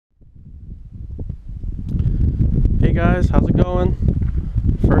Hey guys, how's it going?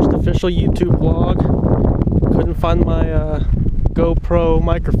 First official YouTube vlog. Couldn't find my GoPro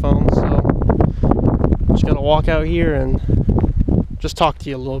microphone, so just gotta walk out here and just talk to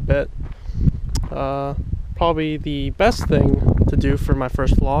you a little bit. Probably the best thing to do for my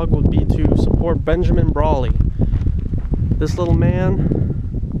first vlog would be to support Benjamin Brawley. This little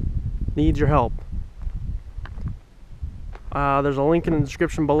man needs your help. There's a link in the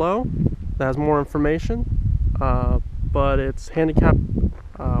description below that has more information, but it's Handicap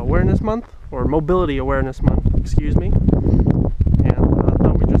Awareness Month, or Mobility Awareness Month, excuse me. And I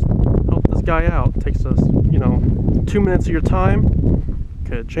thought we'd just help this guy out. It takes us, 2 minutes of your time,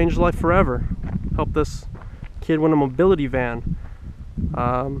 could change his life forever. Help this kid win a mobility van.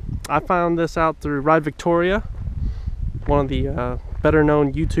 I found this out through Ride Victoria, one of the better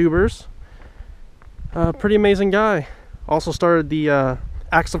known YouTubers. Pretty amazing guy. Also started the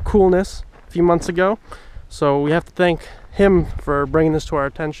Acts of Coolness a few months ago, so we have to thank him for bringing this to our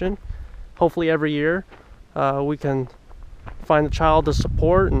attention. Hopefully every year we can find a child to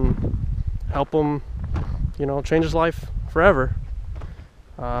support and help him, change his life forever.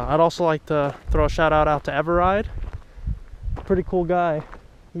 I'd also like to throw a shout out to Everride. Pretty cool guy.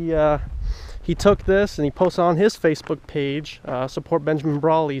 He took this and he posted on his Facebook page, support Benjamin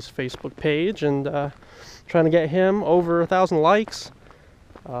Brawley's Facebook page, and trying to get him over 1,000 likes.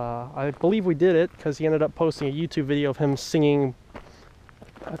 I believe we did it because he ended up posting a YouTube video of him singing,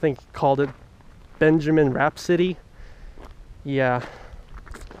 I think he called it Benjamin Rhapsody. Yeah,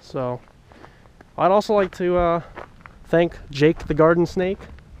 so I'd also like to thank Jake the Garden Snake.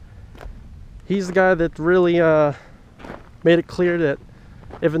 He's the guy that really made it clear that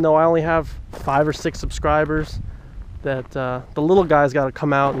even though I only have 5 or 6 subscribers, that the little guy's got to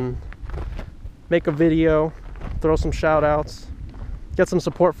come out and make a video, throw some shout outs, get some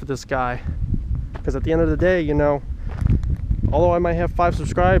support for this guy. Because at the end of the day, although I might have 5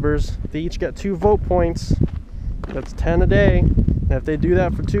 subscribers, they each get 2 vote points. That's 10 a day. And if they do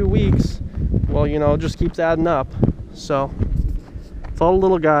that for 2 weeks, well, it just keeps adding up. So it's all the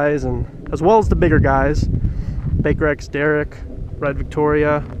little guys, and as well as the bigger guys, Baker X Derek, Ride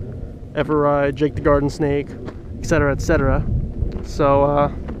Victoria, Everride, Jake the Garden Snake, etc., etc.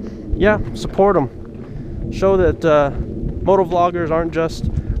 So yeah, support them. Show that motovloggers aren't just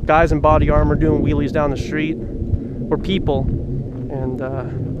guys in body armor doing wheelies down the street. We're people,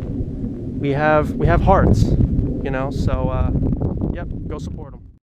 and we have hearts, so yep, go support them.